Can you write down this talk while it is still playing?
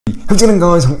What's going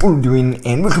on, guys? How are you doing?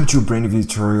 And welcome to a brand new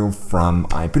tutorial from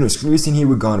Udemy. And here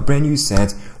we got a brand new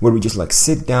set where we just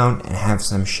sit down and have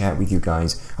some chat with you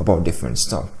guys about different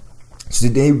stuff. So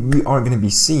today we are going to be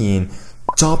seeing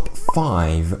top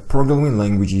 5 programming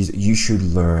languages you should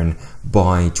learn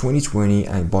by 2020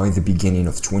 and by the beginning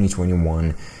of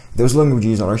 2021. Those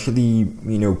languages are actually,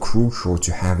 crucial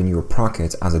to have in your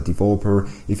pocket as a developer.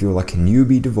 If you're like a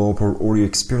newbie developer or you're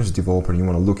experienced developer and you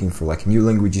want to looking for new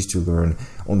languages to learn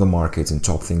on the market and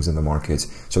top things in the market.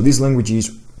 So these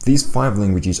 5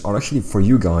 languages are actually for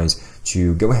you guys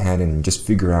to go ahead and just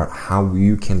figure out how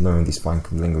you can learn these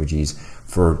 5 languages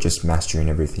for just mastering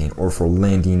everything or for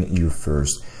landing your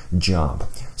first job.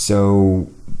 So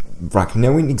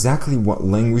knowing exactly what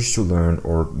language to learn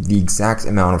or the exact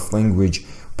amount of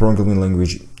programming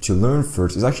language to learn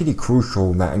first is actually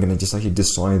crucial. That I'm going to just actually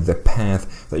decide the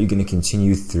path that you're going to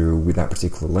continue through with that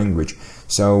particular language.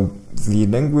 So the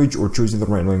language or choosing the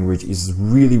right language is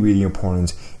really, really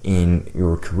important in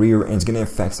your career, and it's going to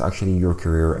affect actually your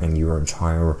career and your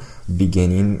entire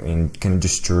beginning and kind of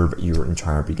disturb your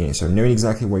entire beginning. So knowing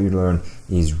exactly what you learn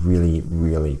is really,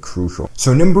 really crucial.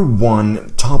 So number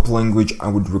 1 top language I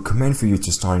would recommend for you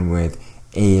to start with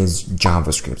is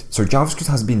JavaScript. So JavaScript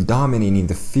has been dominating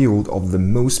the field of the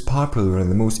most popular and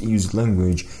the most used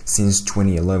language since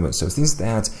 2011. So since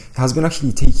that, it has been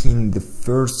actually taking the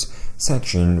first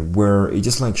section where it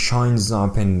just shines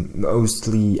up, and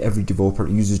mostly every developer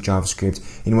uses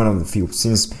JavaScript in one of the fields.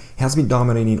 Since it has been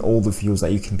dominating all the fields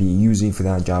that you can be using for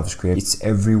that JavaScript, it's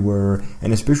everywhere,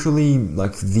 and especially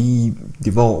the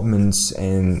developments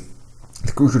and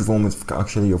the crucial development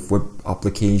actually of web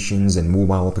applications and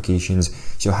mobile applications,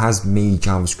 so has made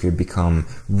JavaScript become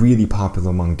really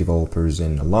popular among developers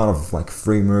and a lot of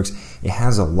frameworks. It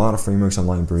has a lot of frameworks and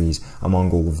libraries among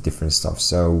all of different stuff.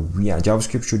 So yeah,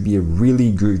 JavaScript should be a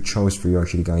really good choice for you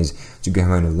actually guys to go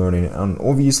ahead and learn it. And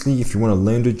obviously if you want to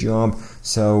land a job,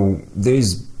 so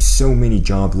there's so many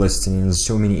job listings,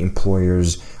 so many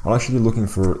employers are actually looking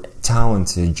for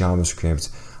talented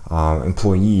JavaScript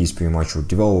employees pretty much, or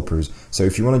developers. So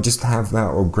if you want to just have that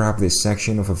or grab this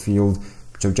section of a field,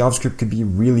 so JavaScript could be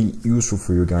really useful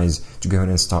for you guys to go ahead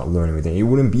and start learning with it. It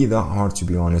wouldn't be that hard, to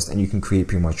be honest, and you can create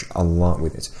pretty much a lot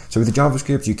with it. So with the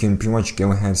JavaScript, you can pretty much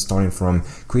go ahead starting from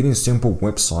creating a simple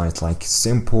website, like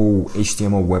simple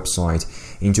HTML website,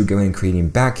 into going and creating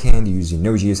backend using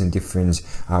Nodejs and different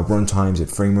runtimes and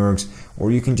frameworks. Or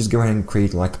you can just go ahead and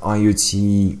create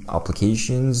IoT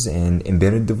applications and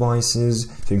embedded devices.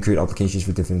 So you can create applications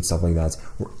for different stuff like that,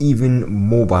 or even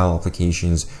mobile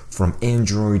applications from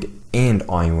Android and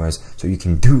iOS. So you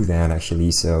can do that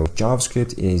actually. So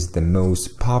JavaScript is the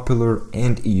most popular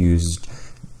and used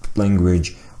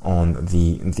language on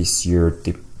this year,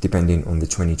 depending on the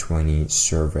 2020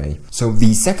 survey. So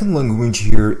the second language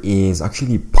here is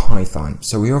actually Python.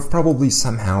 So you have probably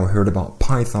somehow heard about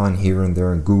Python here and there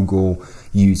on Google,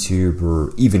 YouTube,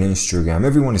 or even Instagram.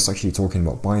 Everyone is actually talking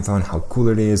about Python, how cool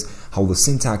it is, how the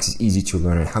syntax is easy to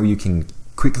learn, and how you can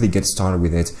quickly get started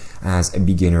with it as a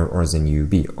beginner or as a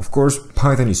newbie. Of course,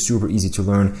 Python is super easy to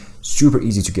learn, super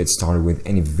easy to get started with,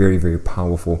 and very, very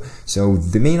powerful. So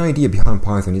the main idea behind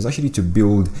Python is actually to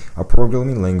build a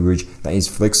programming language that is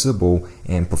flexible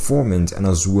and performant, and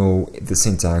as well the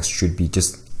syntax should be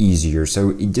just easier.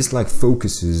 So it just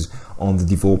focuses on the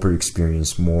developer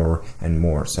experience more and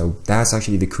more. So that's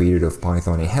actually the creator of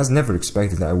Python. It has never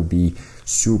expected that it would be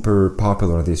super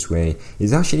popular this way.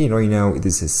 It's actually right now it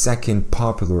is the second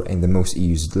popular and the most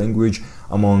used language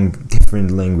among different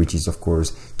languages, of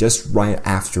course, just right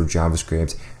after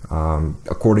JavaScript,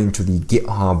 according to the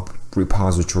GitHub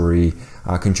repository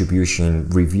contribution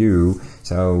review.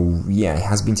 So yeah, it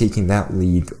has been taking that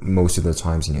lead most of the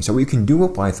times in here. So what you can do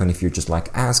with Python, if you're just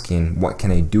asking what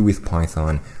can I do with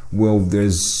Python, well,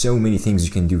 there's so many things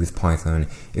you can do with Python.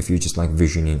 If you're just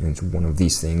visioning into one of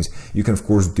these things, you can of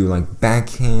course do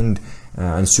backend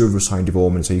and server-side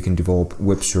development. So you can develop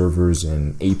web servers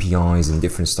and APIs and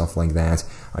different stuff like that.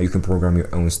 You can program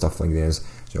your own stuff like this,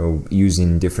 so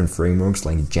using different frameworks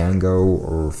like Django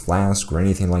or Flask or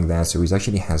anything like that. So it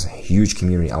actually has a huge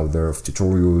community out there of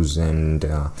tutorials and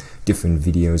different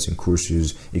videos and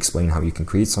courses explain how you can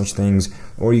create such things.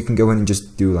 Or you can go in and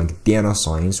just do data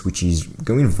science, which is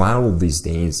going viral these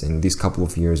days in this couple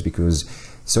of years, because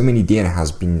so many data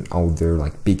has been out there,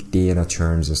 big data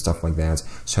terms and stuff like that.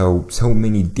 So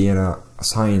many data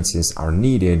sciences are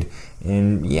needed,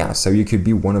 and yeah, so you could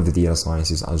be one of the data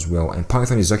sciences as well. And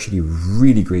Python is actually a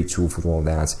really great tool for all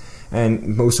that.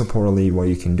 And most importantly, what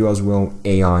you can do as well,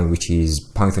 AI, which is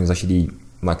Python is actually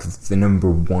like the number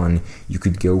one you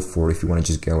could go for if you want to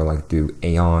just go like do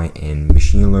AI and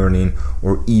machine learning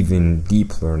or even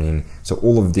deep learning. So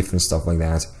all of different stuff like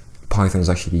that. Python is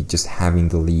actually just having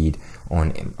the lead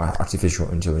on artificial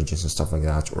intelligence and stuff like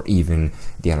that, or even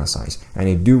data science. And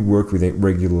I do work with it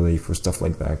regularly for stuff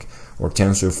like that, or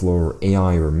TensorFlow, or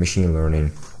AI, or machine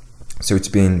learning. So it's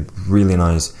been really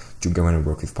nice to go in and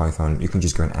work with Python. You can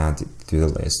just go and add it to the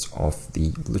list of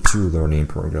the two learning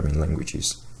programming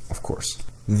languages, of course.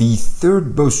 The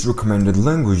third most recommended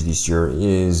language this year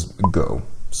is Go.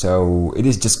 So it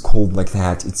is just called like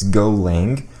that. It's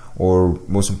Golang, or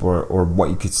most important, or what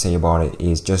you could say about it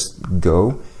is just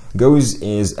Go. Go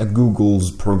is a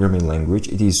Google's programming language.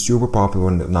 It is super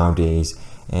popular nowadays,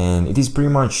 and it is pretty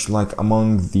much like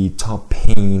among the top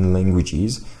paying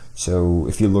languages. So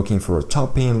if you're looking for a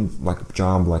top paying like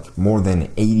job, like more than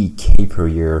 80K per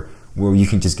year, well, you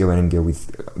can just go ahead and go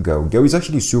with Go. Go is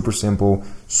actually super simple,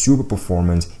 super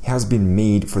performant. It has been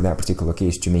made for that particular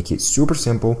case to make it super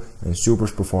simple and super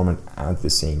performant at the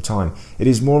same time. It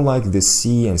is more like the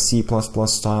C and C++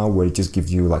 style, where it just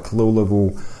gives you like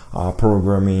low-level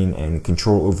programming and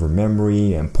control over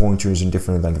memory and pointers and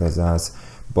different things like that.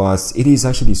 But it is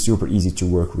actually super easy to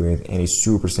work with, and it's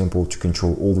super simple to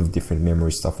control all the different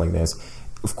memory stuff like this.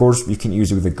 Of course, you can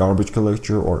use it with a garbage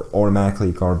collector or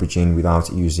automatically garbage in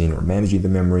without using or managing the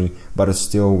memory, but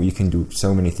still you can do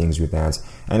so many things with that.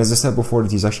 And as I said before,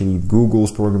 it is actually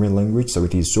Google's programming language, so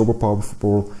it is super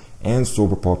powerful and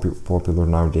super popular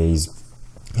nowadays.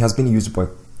 It has been used by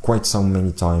quite so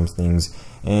many times things,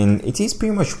 and it is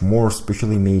pretty much more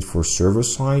specially made for server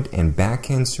side and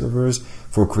backend servers,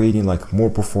 for creating like more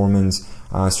performance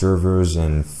servers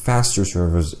and faster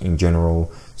servers in general.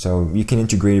 So you can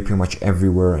integrate it pretty much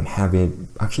everywhere and have it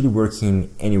actually working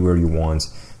anywhere you want.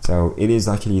 So it is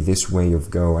actually this way of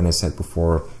Go, and as I said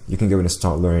before, you can go and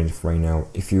start learning it right now.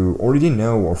 If you already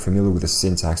know or familiar with the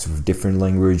syntax of a different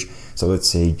language, so let's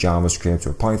say JavaScript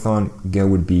or Python, Go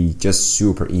would be just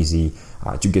super easy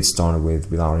to get started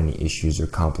with without any issues or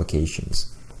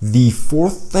complications. The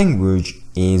fourth language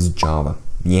is Java.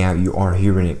 Yeah, you are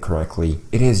hearing it correctly.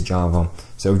 It is Java.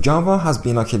 So Java has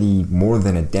been actually more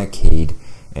than a decade,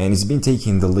 and it's been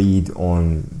taking the lead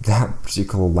on that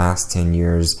particular last 10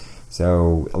 years.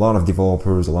 So a lot of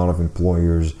developers, a lot of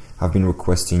employers have been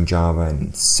requesting Java,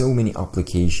 and so many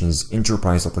applications,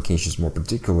 enterprise applications more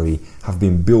particularly, have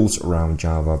been built around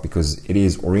Java because it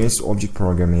is oriented object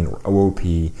programming, or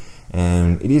OOP,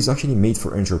 and it is actually made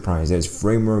for enterprise. There's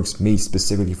frameworks made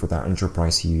specifically for that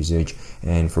enterprise usage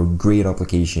and for great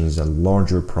applications and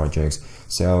larger projects.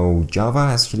 So Java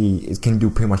actually, it can do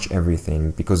pretty much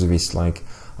everything because of its like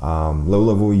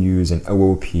low-level use and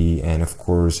OOP, and of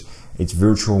course its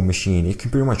virtual machine. It can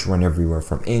pretty much run everywhere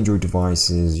from Android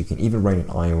devices. You can even run it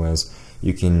on iOS.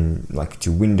 You can like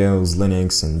to Windows,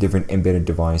 Linux, and different embedded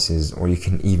devices, or you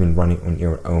can even run it on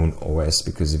your own OS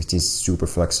because it is super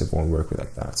flexible and work with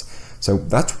like that. So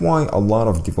that's why a lot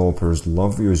of developers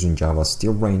love using Java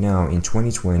still right now in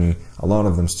 2020. A lot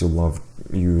of them still love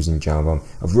using Java.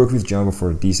 I've worked with Java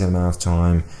for a decent amount of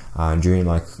time during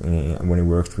like when I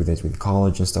worked with it with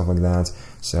college and stuff like that.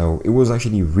 So it was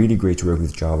actually really great to work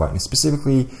with Java, and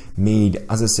specifically made,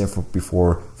 as I said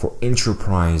before, for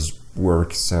enterprise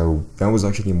work. So that was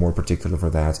actually more particular for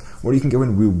that, where you can go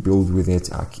and rebuild with it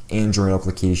Android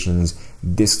applications,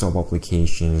 desktop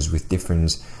applications with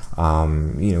different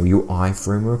UI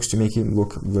frameworks to make it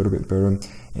look a little bit better.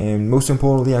 And most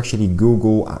importantly, actually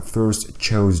Google at first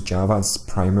chose Java as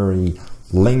primary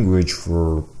language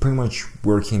for pretty much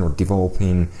working or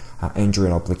developing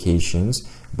Android applications,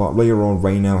 but later on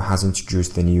right now has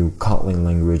introduced the new Kotlin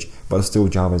language, but still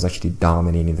Java is actually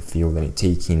dominating the field and it's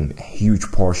taking a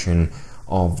huge portion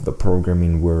of the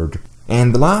programming world.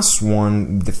 And the last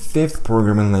one, the fifth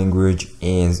programming language,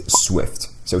 is Swift.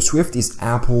 So Swift is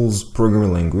Apple's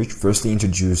programming language, firstly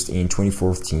introduced in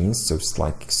 2014, so it's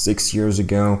like 6 years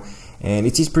ago, and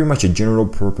it is pretty much a general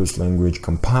purpose language,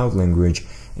 compiled language,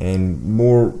 and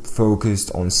more focused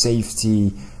on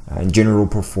safety and general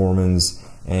performance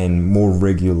and more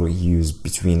regular use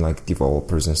between like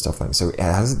developers and stuff like that. So it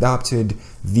has adapted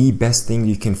the best thing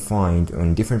you can find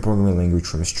on different programming language,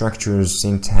 from structures,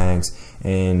 syntax,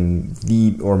 and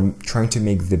trying to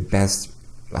make the best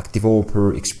like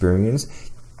developer experience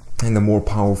and the more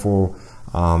powerful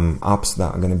apps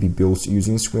that are going to be built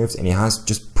using Swift, and it has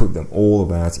just put them all of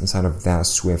that inside of that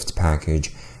Swift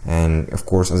package. And of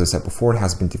course, as I said before, it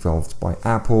has been developed by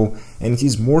Apple, and it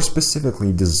is more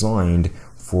specifically designed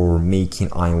for making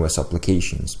iOS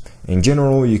applications. In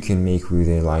general, you can make with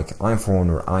a like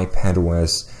iPhone or iPad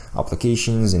OS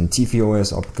applications and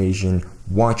tvOS application,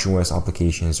 watchOS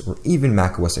applications, or even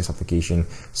macOS application.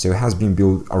 So it has been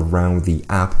built around the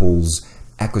Apple's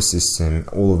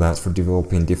ecosystem, all of that, for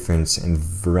developing different and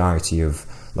variety of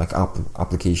like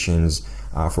applications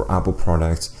for Apple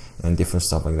products and different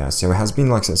stuff like that. So it has been,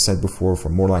 like I said before, for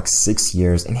more like 6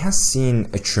 years, and has seen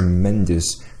a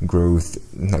tremendous growth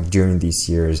like during these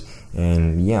years.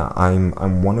 And yeah,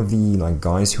 I'm one of the like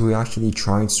guys who actually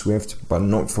tried Swift, but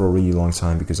not for a really long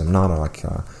time, because I'm not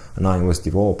an iOS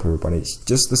developer. But it's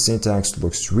just the syntax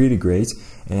looks really great,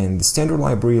 and the standard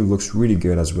library looks really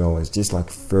good as well. It's just like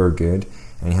very good,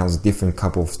 and it has different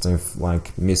couple of stuff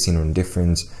like missing on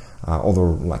different other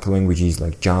like languages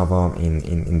like Java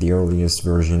in the earliest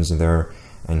versions there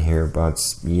and here. But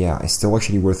yeah, it's still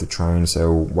actually worth a try.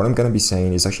 So what I'm gonna be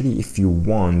saying is, actually, if you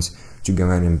want to go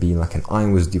ahead and be like an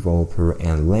iOS developer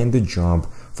and land a job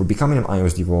for becoming an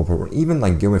iOS developer, or even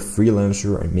like go a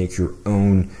freelancer and make your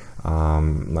own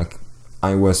like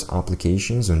iOS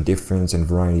applications on different and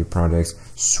variety of products,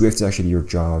 Swift is actually your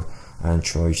job and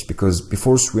choice. Because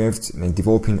before Swift,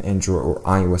 developing Android or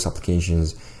iOS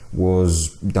applications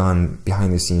was done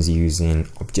behind the scenes using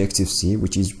Objective-C,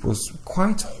 which was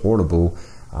quite horrible.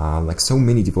 Like so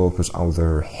many developers out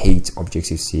there hate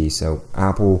Objective-C, so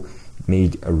Apple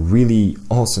made a really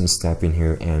awesome step in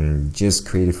here and just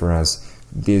created for us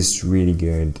this really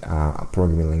good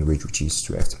programming language, which is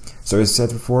Swift. So as I said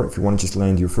before, if you want to just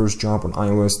land your first job on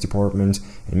iOS department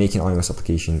and make an iOS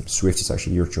application, Swift is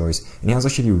actually your choice. And it has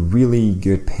actually really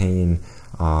good paying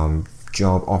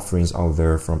job offerings out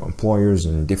there from employers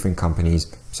and different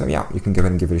companies. So yeah, you can go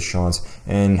ahead and give it a shot.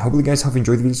 And hopefully you guys have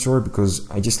enjoyed the video tutorial,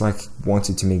 because I just like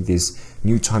wanted to make this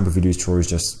new type of video tutorials,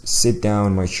 just sit down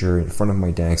in my chair in front of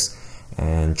my desk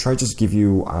and try to just give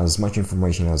you as much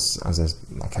information as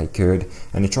like I could,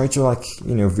 and I try to like,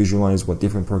 you know, visualize what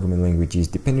different programming languages,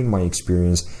 depending on my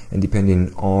experience and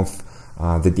depending off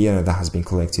the data that has been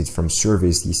collected from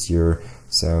surveys this year.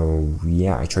 So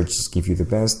yeah, I try to just give you the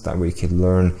best, that way you can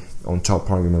learn on top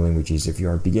programming languages. If you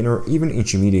are a beginner or even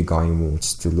intermediate guy who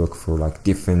wants to look for like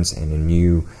different and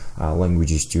new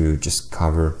languages to just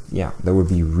cover, yeah, that would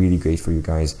be really great for you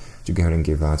guys to go ahead and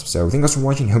give that. So thank you guys for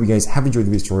watching. Hope you guys have enjoyed the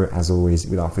video tutorial. As always,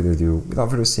 without further ado, without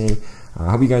further say,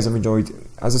 I hope you guys have enjoyed.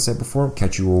 As I said before,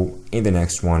 catch you all in the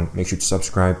next one. Make sure to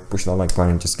subscribe, push that like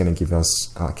button, just gonna give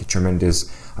us like a tremendous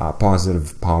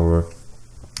positive power.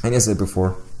 And as I said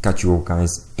before, catch you all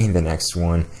guys in the next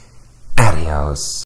one. Adios.